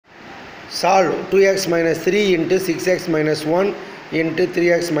Solve 2x minus 3 into 6x minus 1 into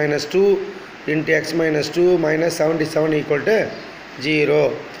 3x minus 2 into x minus 2 minus 77 equal to 0.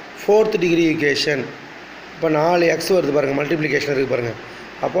 Fourth degree equation. இப்போ 4x வருது பாருங்கள், multiplication இருக்குது பாருங்கள்.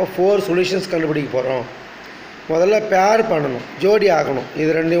 அப்போ 4 solutions கண்டுபிடிக்க போகிறோம். முதல்ல பேர் பண்ணணும், ஜோடி ஆக்கணும். இது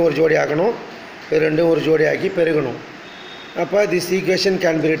ரெண்டையும் ஒரு ஜோடி ஆக்கணும், இது ரெண்டும் ஒரு ஜோடி ஆக்கி பெருகணும். அப்போ this equation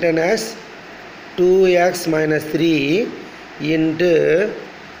can be written as 2x minus 3 into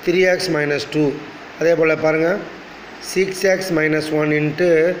 3x minus 2. அதே போல் பாருங்கள், 6x minus 1 into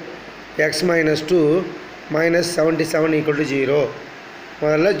x minus 2 minus 77 equal to 0.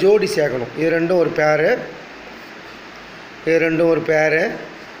 முதல்ல ஜோடி சேர்க்கணும். இது ரெண்டும் ஒரு பேரு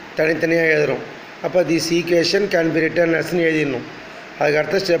தனித்தனியாக எழுதுகிறோம். அப்போ this equation can be written அஸ்ன்னு எழுதிடணும். அதுக்கு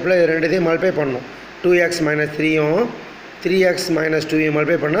அடுத்த ஸ்டெப்பில் இது ரெண்டுத்தையும் மல்டிப்ளை பண்ணணும். 2x minus 3யும் 3x minus 2யும்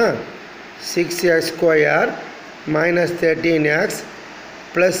multiply பண்ணால் 6x square minus 13x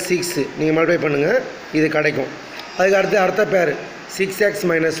plus 6 நீங்கள் மல்டிப்ளை பண்ணுங்கள், இது கிடைக்கும். அதுக்கு அடுத்த பேர் 6x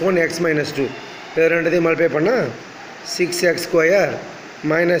minus 1 x minus 2, இது ரெண்டுத்தையும் மல்டிப்ளை பண்ணால் 6x square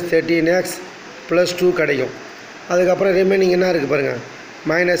minus 13x plus 2 கிடைக்கும். அதுக்கப்புறம் ரிமைனிங் என்ன இருக்குது பாருங்கள்,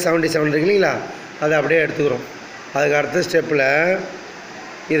 minus 77 இருக்கு இல்லைங்களா, அதை அப்படியே எடுத்துக்கிறோம். அதுக்கு அடுத்த ஸ்டெப்பில்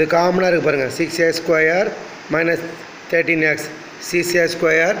இது காமனாக இருக்குது பாருங்கள், 6x square minus 13x 6x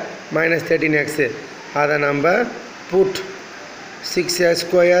square minus 13x, அதை நம்ம put 6x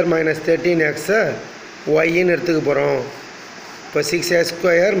square minus 13x ஒய்ன்னு எடுத்துக்க போகிறோம். இப்போ 6x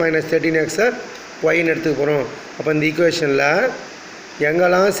ஸ்கொயர் minus 13x ஒய்ன்னு எடுத்துக்க போகிறோம். அப்போ இந்த ஈக்குவேஷனில்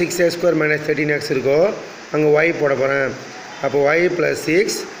எங்கெல்லாம் 6x ஸ்கொயர் minus 13x இருக்கோ அங்கே y போட போகிறேன். அப்போ y +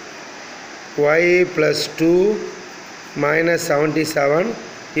 6 y + 2 minus 77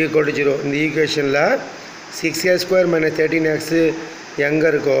 equal to 0. இந்த ஈக்குவேஷனில் 6x ஸ்கொயர் minus 13x எங்கே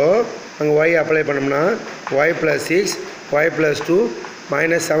இருக்கோ அங்கே y அப்ளை பண்ணோம்னா y + 6 y + 2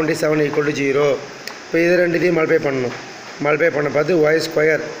 minus 77 equal to 0. இப்போ இது ரெண்டுத்தையும் மல்டிப்ளை பண்ணணும். மல்டிப்ளை பண்ண பார்த்து y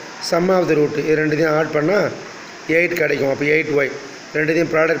square some of the root, இது ரெண்டுத்தையும் ஆட் பண்ணால் 8 கிடைக்கும். அப்போ 8y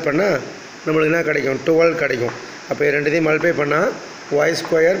ரெண்டுத்தையும் ப்ராடக்ட் பண்ணால் நம்மளுக்கு என்ன கிடைக்கும், 12 கிடைக்கும். அப்போ இது ரெண்டுத்தையும் மல்டிப்ளை பண்ணால் y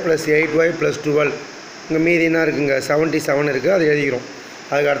square plus 8y plus 12, இங்கே மீதி என்ன இருக்குங்க 77 இருக்குது, அது எழுதிக்கிறோம்.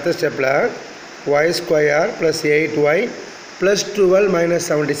 அதுக்கு அடுத்த ஸ்டெப்பில் y square plus 8y plus 12 minus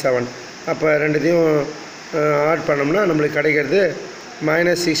 77, அப்போ ரெண்டுத்தையும் ஆட் பண்ணோம்னா நம்மளுக்கு கிடைக்கிறது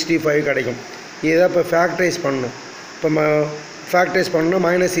 -65 கிடைக்கும். இதை இப்போ ஃபேக்டரைஸ் பண்ணணும். இப்போ ஃபேக்டரைஸ் பண்ணணும்னா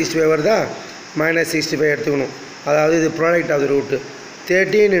 -65 வருதா, -65 எடுத்துக்கணும். அதாவது இது ப்ராடக்ட் ஆஃப் த ரூட்டு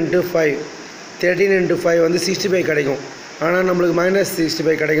 13 × 5, 13 × 5 வந்து 65 கிடைக்கும். ஆனால் நம்மளுக்கு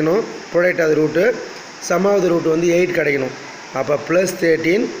 -65 கிடைக்கணும். Product of the route some of the root வந்து 8 கிடைக்கணும். அப்போ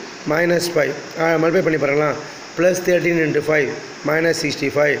 +13 -5 மல்டிப்ளை பண்ணி பாருங்களா, +13 × 5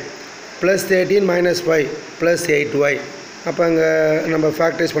 -65 +13 -5 +8y. அப்போ அங்கே நம்ம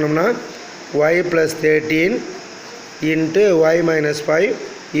ஃபேக்டரைஸ் பண்ணோம்னா y + 13 × y - 5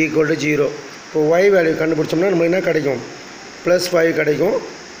 equal to 0. இப்போ y வேல்யூ கண்டுபிடிச்சோம்னா நம்மளுக்கு என்ன கிடைக்கும், +5 கிடைக்கும்,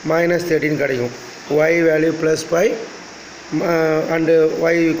 -13 கிடைக்கும். y value +5 and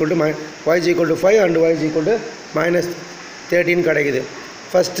y equal to -5 and y equal to -13 கிடைக்குது.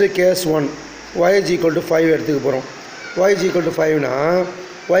 First case 1 y equal to 5 எடுத்துக்க போகிறோம். y equal to 5னா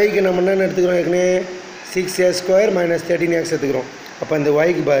yக்கு நம்ம என்ன எடுத்துக்கிறோம், ஏற்கனவே 6x ஸ்கொயர் minus 13x எடுத்துக்கிறோம். அப்போ இந்த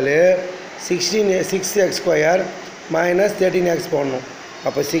yக்கு பதில் 6x ஸ்கொயர் minus 13x போடணும்.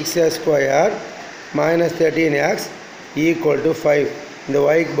 அப்போ 6x square minus 13x equal to 5. இந்த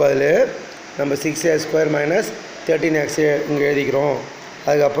yக்கு பதில் நம்ம 6x ஸ்கொயர் minus 13x இங்கே எழுதிக்கிறோம்.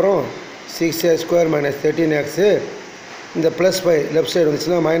 அதுக்கப்புறம் 6x ஸ்கொயர் minus 13x இந்த +5 லெஃப்ட் சைடு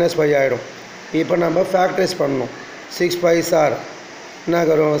வந்துச்சுன்னா -5 ஆகிடும். இப்போ நம்ம ஃபேக்டரைஸ் பண்ணணும். 6 5s are என்ன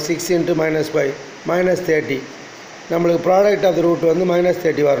வரும், 6 × -5 -30. நம்மளுக்கு ப்ராடக்ட் ஆஃப் த ரூட் வந்து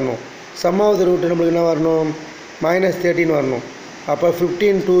 -30 வரணும். சம் ஆஃப் த ரூட் நம்மளுக்கு என்ன வரணும், -13 வரணும். அப்போ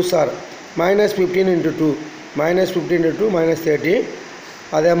 15 2s are -15 × 2 -15 × 2 -30.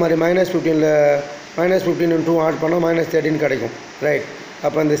 அதே மாதிரி -15ல் -15 × 2 ஆட் பண்ணால் -13 கிடைக்கும், ரைட்.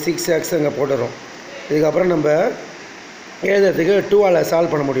 அப்போ அந்த 6x அங்கே போட்டுறோம். இதுக்கப்புறம் நம்ம எழுதுறதுக்கு 2ஆல்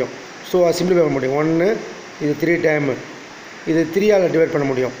சால்வ் பண்ண முடியும். ஸோ சிம்பிளிஃபை பண்ண முடியும். 1 இது 3 டைமு, இது 3ஆல் டிவைட் பண்ண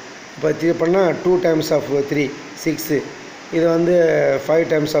முடியும். இப்போ 3 பண்ணால் 2 times of 3 6, இது வந்து 5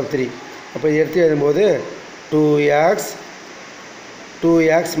 times of 3. அப்போ இது எடுத்து எழுதும்போது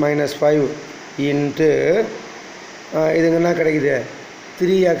 2x minus 5 இன்ட்டு இதுங்க என்ன கிடைக்குது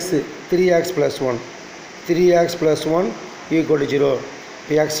 3x plus 1 equal to 0.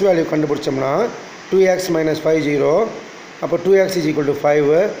 இப்போ x வேல்யூ கண்டுபிடிச்சோம்னா 2x minus 5 0. அப்போ 2x is equal to 5,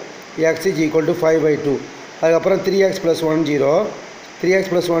 x is equal to 5/2. அதுக்கப்புறம் 3x plus 1 0, 3x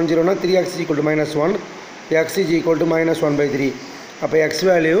plus 1 0னா 3x is equal to -1, x is equal to -1/3. அப்போ x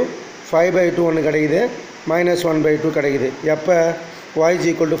value 5/2 ஒன்று கிடைக்குது, -1/2 கிடைக்குது. எப்போ y =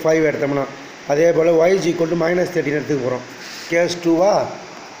 5 எடுத்தோம்னா அதே போல் y = -13 எடுத்துக்க போகிறோம். கேஸ் 2வா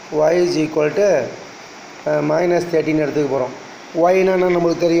y = -13 எடுத்துக்க போகிறோம். yனா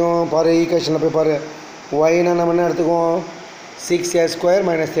நம்மளுக்கு தெரியும், பாரு ஈக்குவேஷனில் போய் பாரு. yனா நம்ம என்ன எடுத்துக்குவோம்,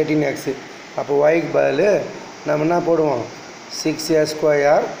 6x² - 13x. அப்போ yக்கு பதில் நம்ம என்ன போடுவோம்,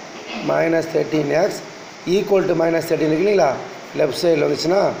 6x² - 13x = -13 இருக்கு இல்லைங்களா, லெஃப்ட் சைடில்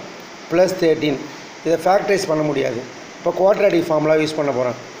வந்துச்சுன்னா +13. இதை ஃபேக்டரைஸ் பண்ண முடியாது. இப்போ குவாட்ராட்டிக் ஃபார்முலா யூஸ் பண்ண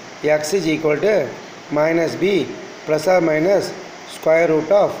போகிறோம். x = -b ±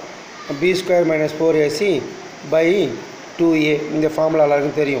 √b² - 4ac/2a. இந்த ஃபார்முலா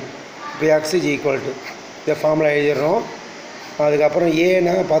எல்லாருக்கும் தெரியும். இப்போ x = இந்த ஃபார்முலா எழுதிடுறோம். அதுக்கப்புறம்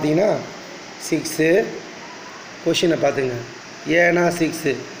ஏன்னா பார்த்தீங்கன்னா 6, கொஷினை பார்த்துங்க. ஏனா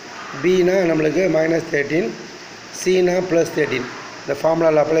 6, பினா நம்மளுக்கு -13, சினா +13. இந்த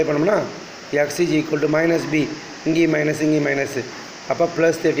ஃபார்முலாவில் அப்ளை பண்ணோம்னா x = -b, இங்கேயும் மைனஸ் இங்கேயும் மைனஸு, அப்போ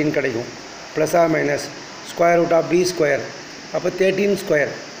 +13 கிடைக்கும். ± √b², அப்போ 13²,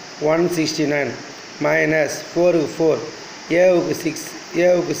 169 மைனஸ் 4க்கு 4, ஏவுக்கு 6,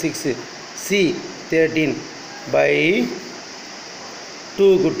 ஏவுக்கு 6, சி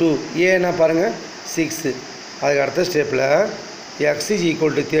 13/2க்கு 2. ஏன்னா பாருங்கள் 6. அதுக்கு அடுத்த ஸ்டெப்பில் x =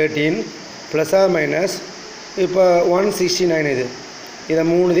 13 ± இப்போ 169 இது. இதை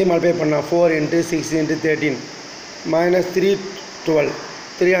 3 மல்டிப்ளை பண்ணால் 4 × 6 × 13 -312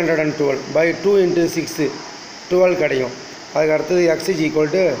 312/2 × 6 12 கிடைக்கும். அதுக்கு அடுத்தது x =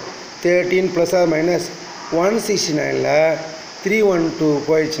 13 ± 169ல் 312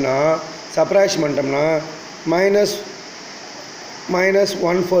 போயிடுச்சுன்னா சப்ராக்ஷன் பண்ணிட்டோம்னா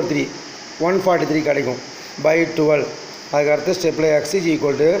 -143 கிடைக்கும் /12. அதுக்கு அடுத்த ஸ்டெப்பில் x =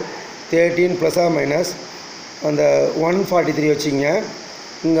 13 ± அந்த 143 வச்சிங்க.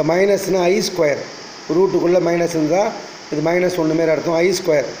 இங்கே மைனஸ்னால் i², ரூட்டுக்குள்ளே மைனஸ் இருந்தால் இது -1 மாரி அர்த்தம். i²,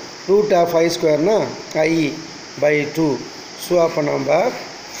 √i²னா i/2. ஸோ அப்போ நம்ம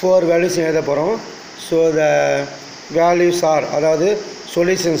 4 வேல்யூஸ் எழுத போகிறோம். ஸோ த வேல்யூஸ் ஆர், அதாவது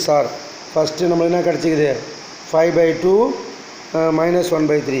சொல்யூஷன்ஸ் ஆர், ஃபஸ்ட்டு நம்மளுக்கு என்ன கிடச்சிக்குது, 5/2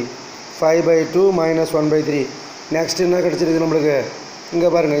 -1/3, 5/2 -1/3. நெக்ஸ்ட் என்ன கிடச்சிருக்கு நம்மளுக்கு, இங்கே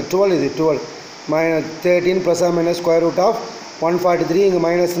பாருங்கள் 12, இது 12 -13 ± √143. இங்கே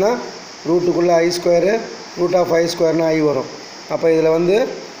மைனஸ்னால் ரூட்டுக்குள்ளே i², √i²னா i வரும். அப்போ இதில் வந்து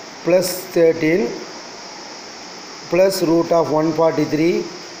 +13 +√143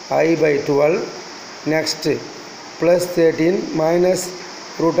 i/12. நெக்ஸ்ட்டு +13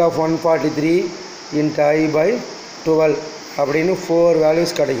 -√143 × i/12 அப்படின்னு 4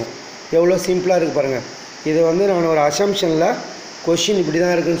 வேல்யூஸ் கிடைக்கும். எவ்வளோ சிம்பிளாக இருக்குது பாருங்கள். இது வந்து நான் ஒரு அசம்ஷனில் கொஷின் இப்படி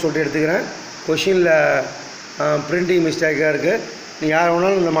தான் இருக்குதுன்னு சொல்லிட்டு எடுத்துக்கிறேன். கொஷினில் பிரிண்டிங் மிஸ்டேக்காக இருக்குது. நீங்கள் யார்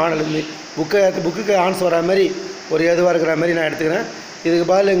வேணாலும் இந்த மாடல் புக்குக்கு ஆன்சர் வர மாதிரி ஒரு எதுவாக இருக்கிற மாதிரி நான் எடுத்துக்கிறேன். இதுக்கு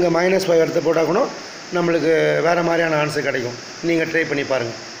பதில் இங்கே -5 எடுத்து போட்டால் கூட நம்மளுக்கு வேறு மாதிரியான ஆன்சர் கிடைக்கும். நீங்கள் ட்ரை பண்ணி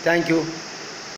பாருங்கள். தேங்க்யூ.